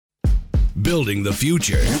building the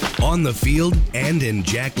future, on the field and in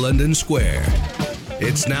Jack London Square.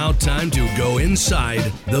 It's now time to go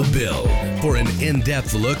inside the Build for an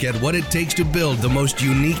in-depth look at what it takes to build the most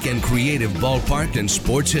unique and creative ballpark in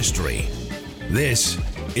sports history. This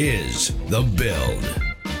is the Build.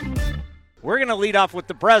 We're going to lead off with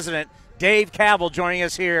the president, Dave Kaval, joining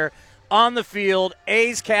us here on the field.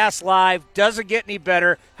 A's Cast Live. Doesn't get any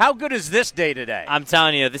better. How good is this day today? I'm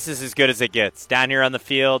telling you, this is as good as it gets. Down here on the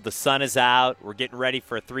field, the sun is out. We're getting ready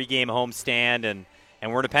for a 3-game homestand, and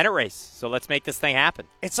we're in a pennant race. So let's make this thing happen.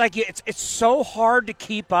 It's like it's so hard to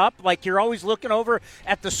keep up. Like you're always looking over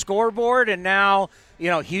at the scoreboard, and now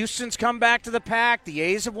Houston's come back to the pack. The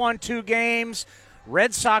A's have won 2 games.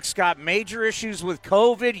 Red Sox got major issues with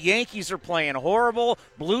COVID. Yankees are playing horrible.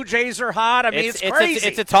 Blue Jays are hot. I mean, it's crazy.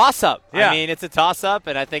 It's a toss-up. Yeah. I mean, it's a toss-up,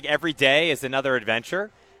 and I think every day is another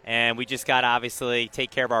adventure. And we just got to obviously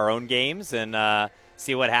take care of our own games and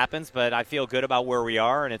see what happens. But I feel good about where we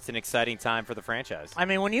are, and it's an exciting time for the franchise. I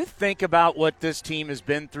mean, when you think about what this team has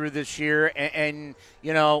been through this year and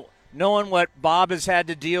knowing what Bob has had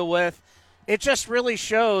to deal with, it just really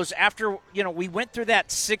shows after, we went through that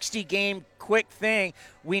 60-game quick thing,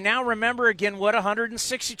 we now remember again what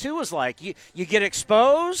 162 is like. You get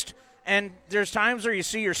exposed, and there's times where you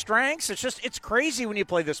see your strengths. It's crazy when you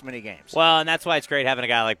play this many games. Well, and that's why it's great having a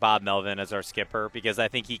guy like Bob Melvin as our skipper, because I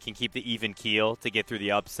think he can keep the even keel to get through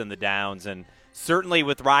the ups and the downs. And certainly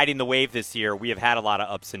with riding the wave this year, we have had a lot of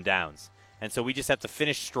ups and downs. And so we just have to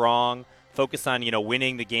finish strong, focus on,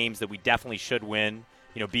 winning the games that we definitely should win,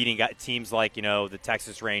 beating teams like, the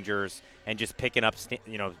Texas Rangers, and just picking up,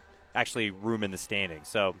 actually room in the standings.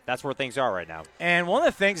 So that's where things are right now. And one of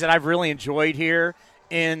the things that I've really enjoyed here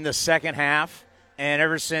in the second half, and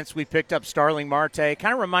ever since we picked up Starling Marte,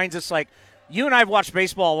 kind of reminds us, like, you and I have watched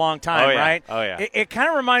baseball a long time, right? Oh, yeah. It kind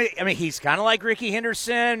of reminds – I mean, he's kind of like Ricky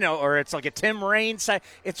Henderson, or it's like a Tim Raines side.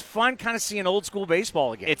 It's fun kind of seeing old-school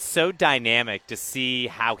baseball again. It's so dynamic to see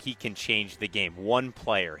how he can change the game. One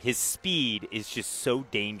player. His speed is just so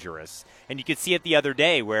dangerous. And you could see it the other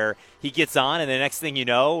day where he gets on, and the next thing you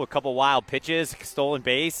know, a couple wild pitches, stolen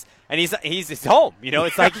base, and he's home.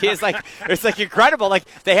 It's like incredible. Like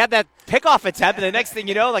they had that pickoff attempt, and the next thing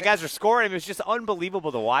you know, like guys are scoring. It was just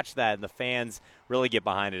unbelievable to watch that, and the fans really get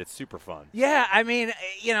behind it. It's super fun. Yeah, I mean,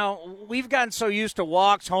 we've gotten so used to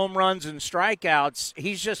walks, home runs, and strikeouts.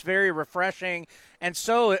 He's just very refreshing, and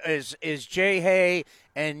so is Jay Hay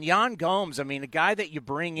and Yan Gomes. I mean, a guy that you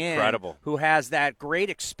bring in, incredible, who has that great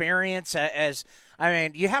experience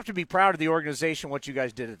you have to be proud of the organization, what you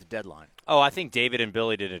guys did at the deadline. Oh, I think David and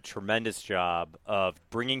Billy did a tremendous job of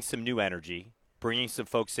bringing some new energy, bringing some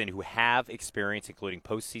folks in who have experience, including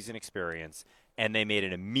postseason experience, and they made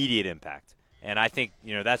an immediate impact. And I think,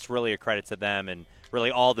 that's really a credit to them and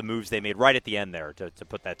really all the moves they made right at the end there to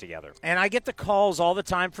put that together. And I get the calls all the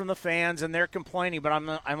time from the fans, and they're complaining, but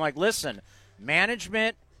I'm like, listen,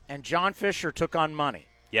 management and John Fisher took on money.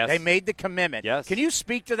 Yes. They made the commitment. Yes. Can you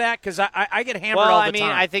speak to that? Because I get hammered all the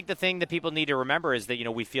time. I think the thing that people need to remember is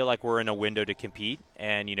that, we feel like we're in a window to compete,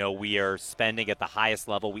 and, we are spending at the highest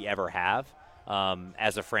level we ever have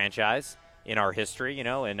as a franchise in our history,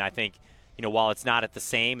 and I think, while it's not at the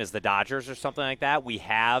same as the Dodgers or something like that, we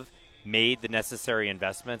have made the necessary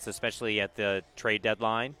investments, especially at the trade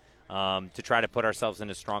deadline, to try to put ourselves in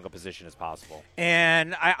as strong a position as possible.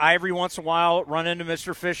 And I every once in a while run into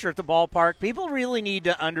Mr. Fisher at the ballpark. People really need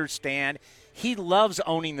to understand he loves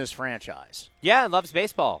owning this franchise. Yeah, and loves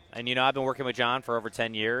baseball. And, I've been working with John for over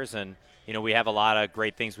 10 years, and, we have a lot of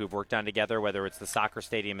great things we've worked on together, whether it's the soccer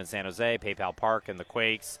stadium in San Jose, PayPal Park, and the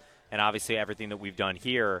Quakes, and obviously everything that we've done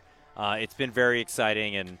here. It's been very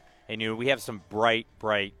exciting, and we have some bright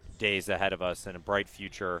days ahead of us and a bright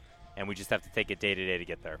future, and we just have to take it day to day to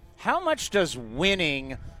get there. How much does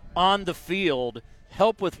winning on the field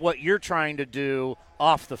help with what you're trying to do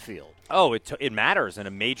off the field? Oh, it matters in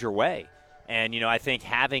a major way. And, I think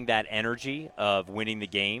having that energy of winning the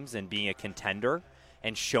games and being a contender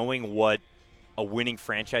and showing what a winning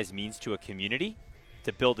franchise means to a community,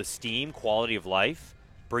 to build esteem, quality of life,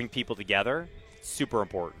 bring people together, super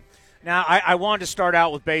important. Now, I wanted to start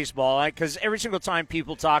out with baseball because every single time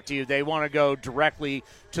people talk to you, they want to go directly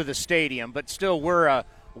to the stadium. But still, we're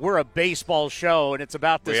a baseball show, and it's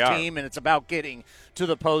about this team, and it's about getting to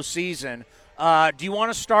the postseason. Do you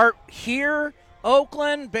want to start here,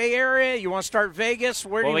 Oakland, Bay Area? You want to start Vegas?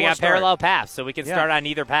 Where do you want to start? We got parallel paths, so we can start on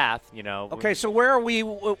either path. Okay, so where are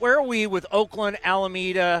we with Oakland,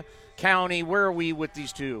 Alameda County? Where are we with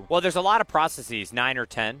these two? Well, there's a lot of processes, 9 or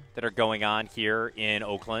 10, that are going on here in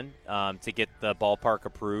Oakland to get the ballpark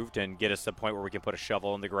approved and get us to a point where we can put a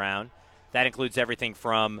shovel in the ground. That includes everything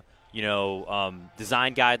from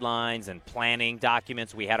design guidelines and planning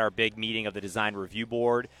documents. We had our big meeting of the Design Review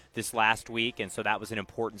Board this last week, and so that was an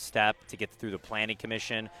important step to get through the Planning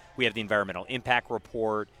Commission. We have the Environmental Impact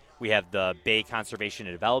Report. We have the Bay Conservation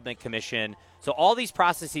and Development Commission. So all these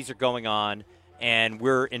processes are going on, and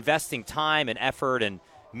we're investing time and effort and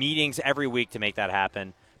meetings every week to make that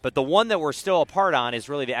happen. But the one that we're still apart on is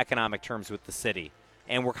really the economic terms with the city.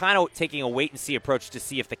 And we're kind of taking a wait-and-see approach to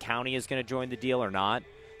see if the county is going to join the deal or not.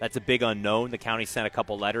 That's a big unknown. The county sent a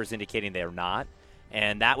couple letters indicating they're not.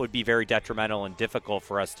 And that would be very detrimental and difficult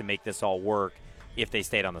for us to make this all work if they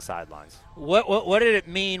stayed on the sidelines. What did it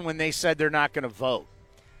mean when they said they're not going to vote?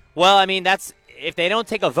 Well, I mean, that's if they don't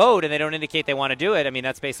take a vote and they don't indicate they want to do it, I mean,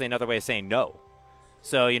 that's basically another way of saying no.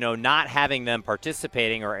 So, not having them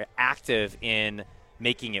participating or active in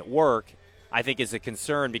making it work, I think is a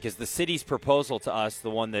concern because the city's proposal to us, the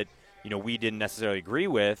one that, we didn't necessarily agree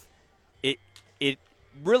with, it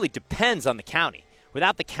really depends on the county.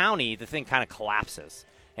 Without the county, the thing kind of collapses.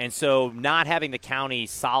 And so not having the county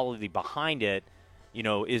solidly behind it,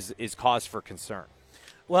 is cause for concern.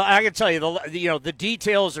 Well, I can tell you, the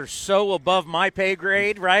details are so above my pay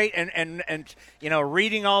grade, right? And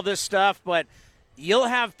reading all this stuff, but you'll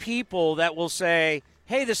have people that will say,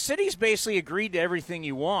 hey, the city's basically agreed to everything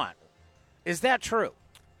you want. Is that true?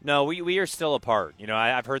 No, we are still apart.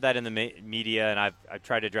 I've heard that in the media, and I've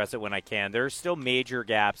tried to address it when I can. There's still major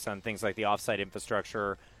gaps on things like the offsite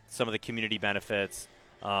infrastructure, some of the community benefits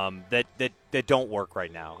that don't work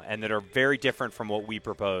right now and that are very different from what we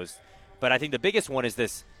proposed. But I think the biggest one is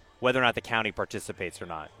this, whether or not the county participates or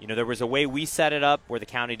not. There was a way we set it up where the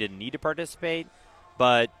county didn't need to participate,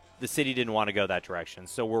 but the city didn't want to go that direction.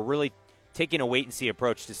 So we're really taking a wait-and-see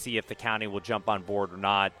approach to see if the county will jump on board or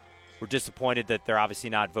not. We're disappointed that they're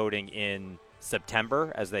obviously not voting in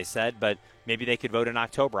September, as they said, but maybe they could vote in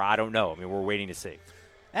October. I don't know. I mean, we're waiting to see.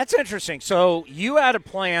 That's interesting. So you had a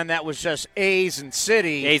plan that was just A's and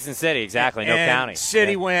City. A's and City, exactly. No county.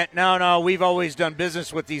 City went, no, we've always done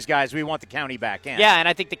business with these guys. We want the county back in. Yeah, and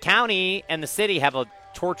I think the county and the city have a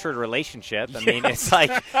tortured relationship. I mean, it's like,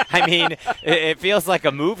 it feels like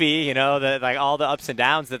a movie, like all the ups and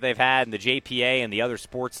downs that they've had and the JPA and the other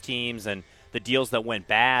sports teams and the deals that went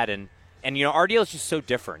bad. And our deal is just so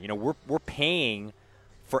different. We're paying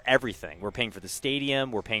for everything. We're paying for the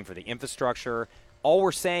stadium. We're paying for the infrastructure. All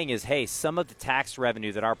we're saying is, hey, some of the tax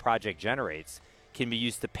revenue that our project generates can be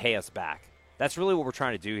used to pay us back. That's really what we're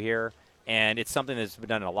trying to do here, and it's something that's been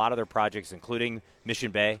done in a lot of their projects, including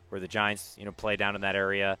Mission Bay, where the Giants, play down in that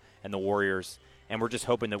area, and the Warriors. And we're just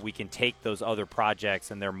hoping that we can take those other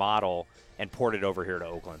projects and their model and port it over here to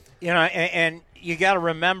Oakland. And you got to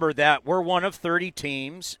remember that we're one of 30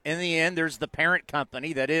 teams. In the end, there's the parent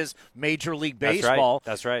company that is Major League Baseball.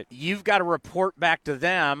 That's right. You've got to report back to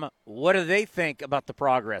them. What do they think about the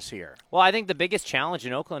progress here? Well, I think the biggest challenge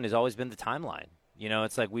in Oakland has always been the timeline.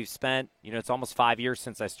 It's like we've spent, it's almost 5 years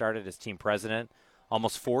since I started as team president,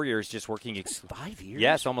 almost 4 years just working. 5 years?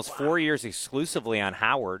 Yes, almost 4 years exclusively on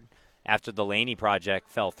Howard after the Laney project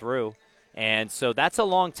fell through. And so that's a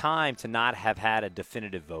long time to not have had a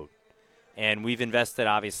definitive vote. And we've invested,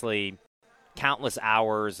 obviously, countless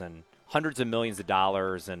hours and hundreds of millions of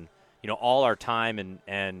dollars and, all our time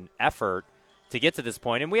and effort to get to this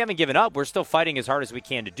point. And we haven't given up. We're still fighting as hard as we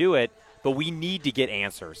can to do it. But we need to get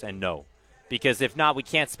answers and know. Because if not, we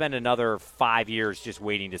can't spend another 5 years just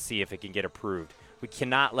waiting to see if it can get approved. We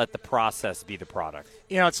cannot let the process be the product.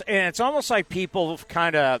 It's almost like people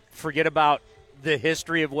kind of forget about the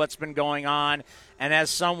history of what's been going on. And as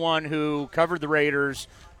someone who covered the Raiders,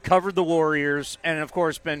 covered the Warriors, and, of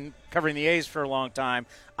course, been covering the A's for a long time,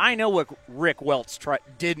 I know what Rick Welts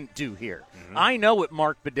didn't do here. Mm-hmm. I know what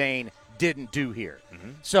Mark Bedane didn't do here. Mm-hmm.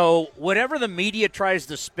 So whatever the media tries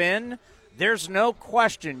to spin, there's no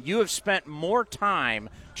question you have spent more time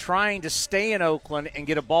trying to stay in Oakland and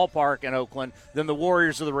get a ballpark in Oakland than the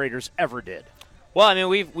Warriors or the Raiders ever did. Well, I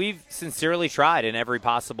mean, we've sincerely tried in every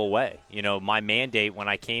possible way. My mandate when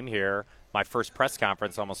I came here, my first press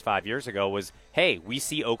conference almost 5 years ago was, hey, we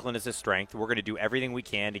see Oakland as a strength. We're going to do everything we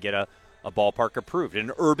can to get a ballpark approved in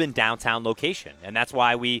an urban downtown location. And that's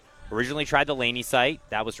why we originally tried the Laney site.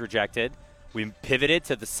 That was rejected. We pivoted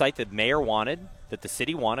to the site that the mayor wanted, that the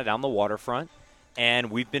city wanted on the waterfront.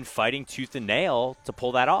 And we've been fighting tooth and nail to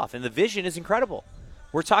pull that off. And the vision is incredible.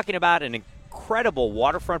 We're talking about an incredible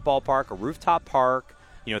waterfront ballpark, a rooftop park,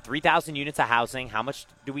 3,000 units of housing. How much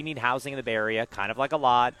do we need housing in the Bay Area? Kind of like a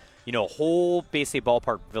lot. A whole basically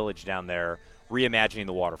ballpark village down there, reimagining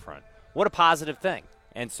the waterfront. What a positive thing.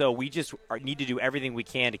 And so we just need to do everything we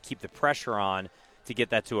can to keep the pressure on to get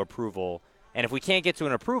that to approval. And if we can't get to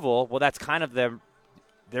an approval, well, that's kind of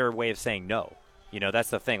their way of saying no. That's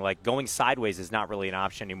the thing. Like, going sideways is not really an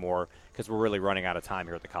option anymore because we're really running out of time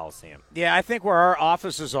here at the Coliseum. Yeah, I think where our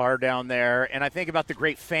offices are down there, and I think about the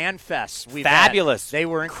great fan fests we've Fabulous. had. They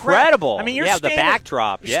were incredible. I mean, you're the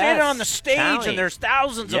backdrop. You're standing on the stage, and there's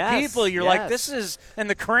thousands of people. You're like, this is, and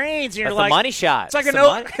the cranes, and you're That's like, the money shot. It's like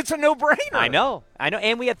it's a no-brainer. I know.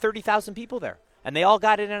 And we had 30,000 people there, and they all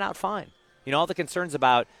got in and out fine. All the concerns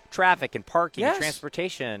about traffic and parking and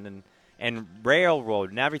transportation and railroad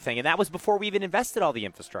and everything, and that was before we even invested all the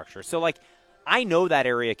infrastructure. So, like, I know that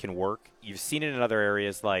area can work. You've seen it in other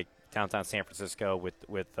areas like downtown San Francisco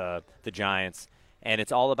with the Giants, and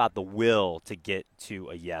it's all about the will to get to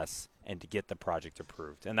a yes and to get the project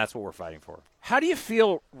approved, and that's what we're fighting for. How do you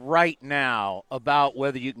feel right now about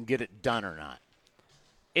whether you can get it done or not?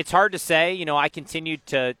 It's hard to say. I continue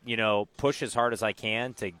to, push as hard as I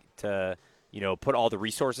can to put all the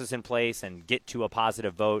resources in place and get to a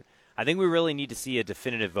positive vote. I think we really need to see a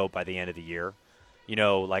definitive vote by the end of the year.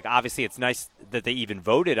 Obviously it's nice that they even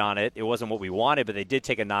voted on it. It wasn't what we wanted, but they did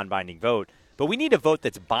take a non-binding vote. But we need a vote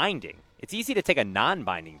that's binding. It's easy to take a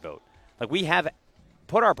non-binding vote. Like, we have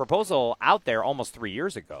put our proposal out there almost 3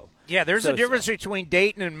 years ago. Yeah, there's a difference between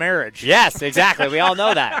dating and marriage. Yes, exactly. We all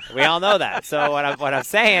know that. So what I'm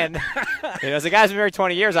saying, as a guy who's been married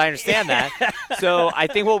 20 years, I understand that. So I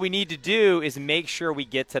think what we need to do is make sure we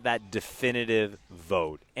get to that definitive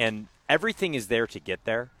vote. And everything is there to get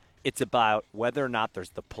there. It's about whether or not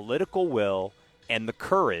there's the political will and the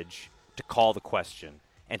courage to call the question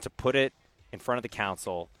and to put it in front of the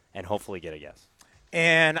council and hopefully get a yes.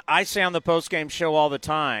 And I say on the postgame show all the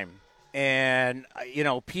time, and,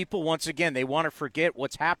 people, once again, they want to forget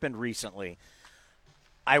what's happened recently.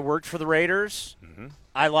 I worked for the Raiders. Mm-hmm.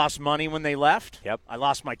 I lost money when they left. Yep. I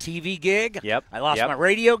lost my TV gig. Yep. I lost my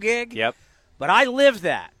radio gig. Yep. But I lived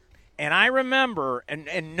that. And I remember,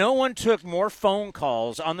 and no one took more phone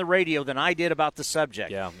calls on the radio than I did about the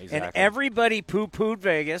subject. Yeah, exactly. And everybody poo-pooed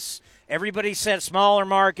Vegas. Everybody said smaller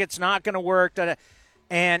markets, not going to work.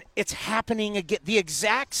 And it's happening again. The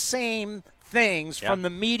exact same things from the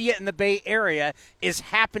media in the Bay Area is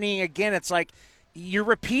happening again. It's like you're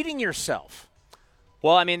repeating yourself.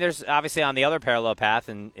 Well, I mean, there's obviously on the other parallel path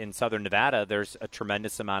in Southern Nevada, there's a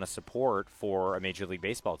tremendous amount of support for a Major League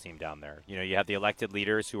Baseball team down there. You have the elected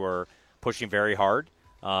leaders who are pushing very hard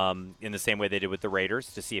in the same way they did with the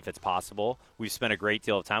Raiders to see if it's possible. We've spent a great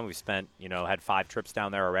deal of time. We've spent, had 5 trips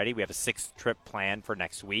down there already. We have a 6th trip planned for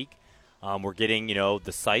next week. We're getting,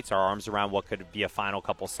 the sites, our arms around what could be a final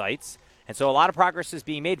couple sites. And so a lot of progress is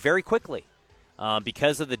being made very quickly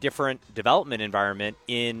because of the different development environment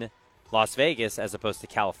in Las Vegas as opposed to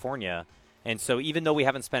California. And so even though we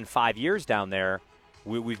haven't spent 5 years down there,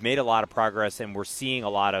 we've made a lot of progress and we're seeing a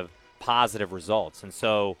lot of positive results. And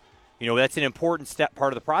so, that's an important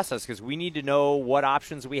part of the process because we need to know what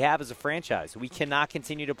options we have as a franchise. We cannot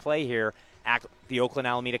continue to play here at the Oakland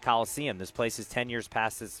Alameda Coliseum. This place is 10 years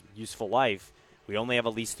past its useful life. We only have a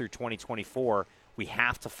lease through 2024. We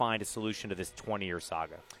have to find a solution to this 20-year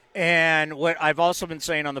saga. And what I've also been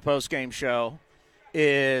saying on the postgame show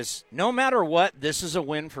is no matter what, this is a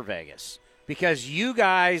win for Vegas because you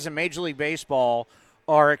guys in Major League Baseball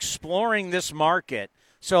are exploring this market.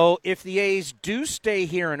 So if the A's do stay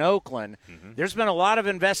here in Oakland, there's been a lot of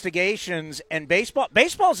investigations, and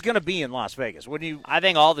baseball's going to be in Las Vegas. Wouldn't you? I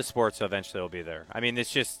think all the sports eventually will be there. I mean,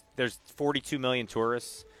 there's 42 million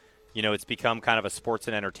tourists. It's become kind of a sports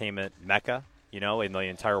and entertainment mecca, in the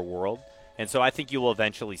entire world. And so I think you will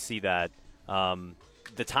eventually see that.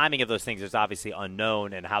 The timing of those things is obviously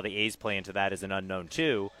unknown, and how the A's play into that is an unknown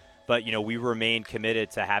too. But, we remain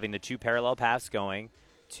committed to having the 2 parallel paths going,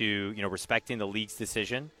 to, respecting the league's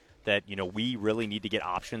decision that, we really need to get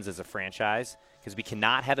options as a franchise because we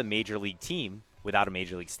cannot have a major league team without a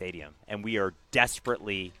major league stadium. And we are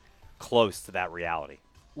desperately close to that reality.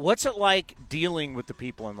 What's it like dealing with the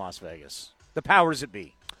people in Las Vegas, the powers that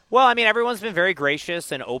be? Well, I mean, everyone's been very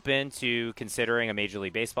gracious and open to considering a Major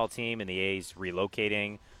League Baseball team and the A's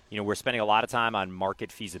relocating. We're spending a lot of time on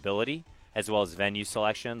market feasibility as well as venue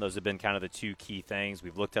selection. Those have been kind of the 2 key things.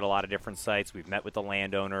 We've looked at a lot of different sites. We've met with the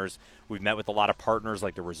landowners. We've met with a lot of partners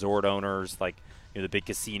like the resort owners, like the big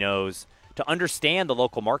casinos, to understand the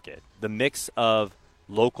local market, the mix of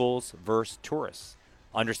locals versus tourists,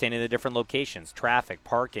 understanding the different locations, traffic,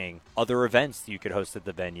 parking, other events that you could host at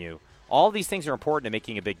the venue. All these things are important to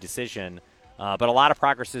making a big decision, but a lot of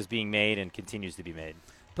progress is being made and continues to be made.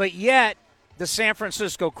 But yet, the San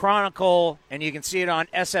Francisco Chronicle, and you can see it on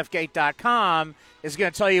sfgate.com, is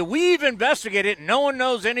going to tell you, we've investigated, and no one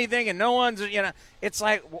knows anything, and no one's, it's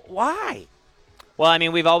like, why? Well, I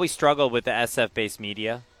mean, we've always struggled with the SF-based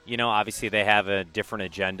media. Obviously they have a different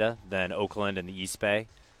agenda than Oakland and the East Bay.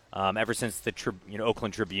 ever since the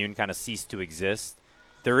Oakland Tribune kind of ceased to exist,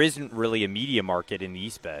 there isn't really a media market in the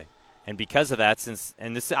East Bay. And because of that,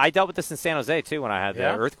 I dealt with this in San Jose, too, when I had the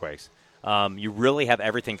earthquakes. You really have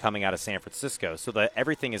everything coming out of San Francisco, so that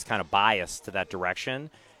everything is kind of biased to that direction.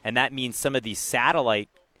 And that means some of these satellite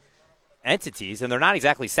entities, and they're not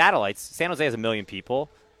exactly satellites. San Jose has 1 million people.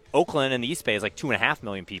 Oakland and the East Bay is like 2.5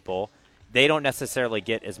 million people. They don't necessarily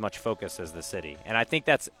get as much focus as the city. And I think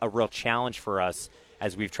that's a real challenge for us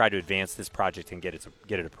as we've tried to advance this project and get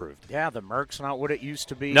it approved. Yeah, the Merc's not what it used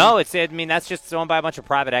to be. No, that's just owned by a bunch of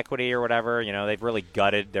private equity or whatever. They've really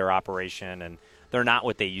gutted their operation, and they're not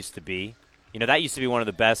what they used to be. That used to be one of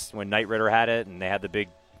the best when Knight Ridder had it, and they had the big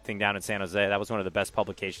thing down in San Jose. That was one of the best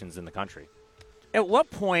publications in the country. At what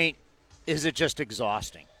point is it just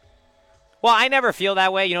exhausting? Well, I never feel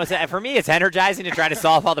that way. For me, it's energizing to try to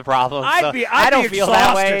solve all the problems. I don't feel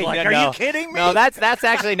that way. Are you kidding me? No, that's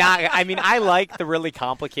actually not. I mean, I like the really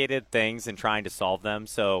complicated things and trying to solve them.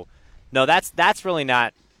 So, no, that's really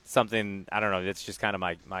not something. I don't know. It's just kind of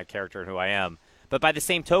my character and who I am. But by the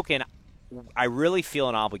same token, I really feel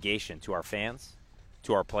an obligation to our fans,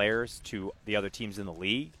 to our players, to the other teams in the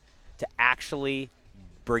league, to actually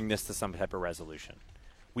bring this to some type of resolution.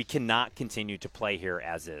 We cannot continue to play here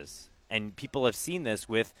as is. And people have seen this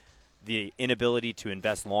with the inability to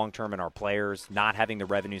invest long-term in our players, not having the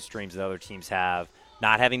revenue streams that other teams have,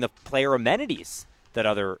 not having the player amenities that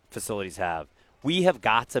other facilities have. We have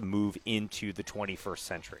got to move into the 21st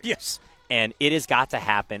century. Yes. And it has got to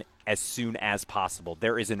happen as soon as possible.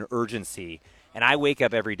 There is an urgency. And I wake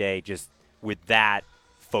up every day just with that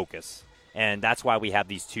focus. And that's why we have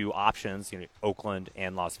these two options, Oakland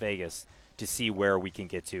and Las Vegas, to see where we can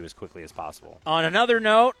get to as quickly as possible. On another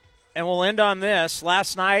note, and we'll end on this.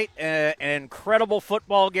 Last night, an incredible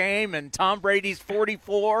football game, and Tom Brady's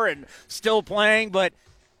 44 and still playing. But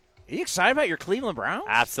are you excited about your Cleveland Browns?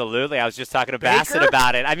 Absolutely. I was just talking to Bassett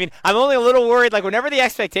about it. I mean, I'm only a little worried. Like, whenever the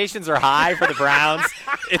expectations are high for the Browns,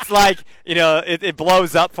 it's like, it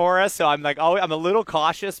blows up for us. So I'm like, I'm a little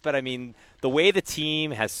cautious. But, I mean, the way the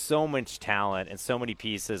team has so much talent and so many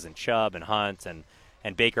pieces, and Chubb and Hunt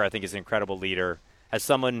and Baker, I think, is an incredible leader. As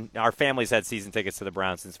someone, our family's had season tickets to the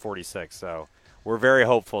Browns since '46, so we're very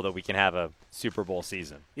hopeful that we can have a Super Bowl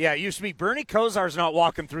season. Yeah, it used to be Bernie Kosar's not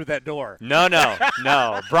walking through that door. No.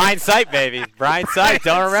 Brian Sipe, baby. Brian Sipe.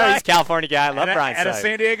 Don't remember. He's a California guy. I love Brian Sipe. At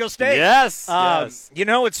San Diego State. Yes.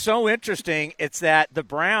 It's so interesting. It's that the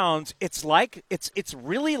Browns, it's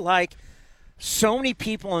really like so many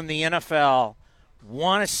people in the NFL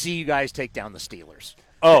want to see you guys take down the Steelers.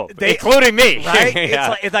 Oh, including me. Right?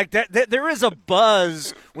 Yeah. It's like there is a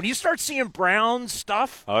buzz. When you start seeing Browns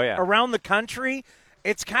stuff around the country,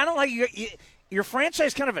 it's kind of like your franchise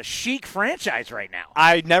is kind of a chic franchise right now.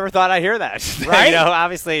 I never thought I'd hear that. Right?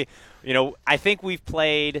 Obviously, I think we've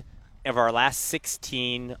played of our last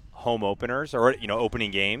 16 home openers or,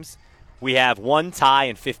 opening games, we have 1 tie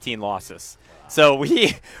and 15 losses. So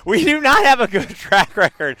we do not have a good track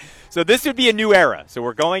record. So this would be a new era. So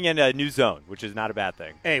we're going in a new zone, which is not a bad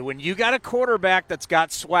thing. Hey, when you got a quarterback that's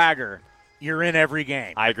got swagger, you're in every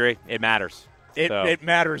game. I agree. It matters. It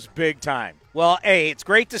matters big time. Well, hey, it's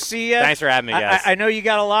great to see you. Thanks for having me, guys. I know you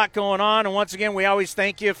got a lot going on, and once again, we always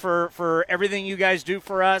thank you for everything you guys do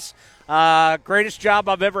for us. Greatest job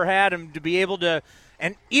I've ever had, and to be able to,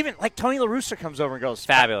 and even like Tony La Russa comes over and goes,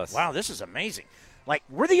 fabulous. Wow, this is amazing. Like,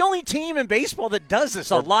 we're the only team in baseball that does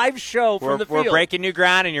this, a live show from the field. We're breaking new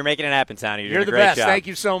ground, and you're making it happen, Tony. You're the best. Job. Thank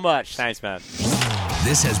you so much. Thanks, man.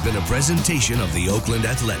 This has been a presentation of the Oakland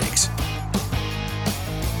Athletics.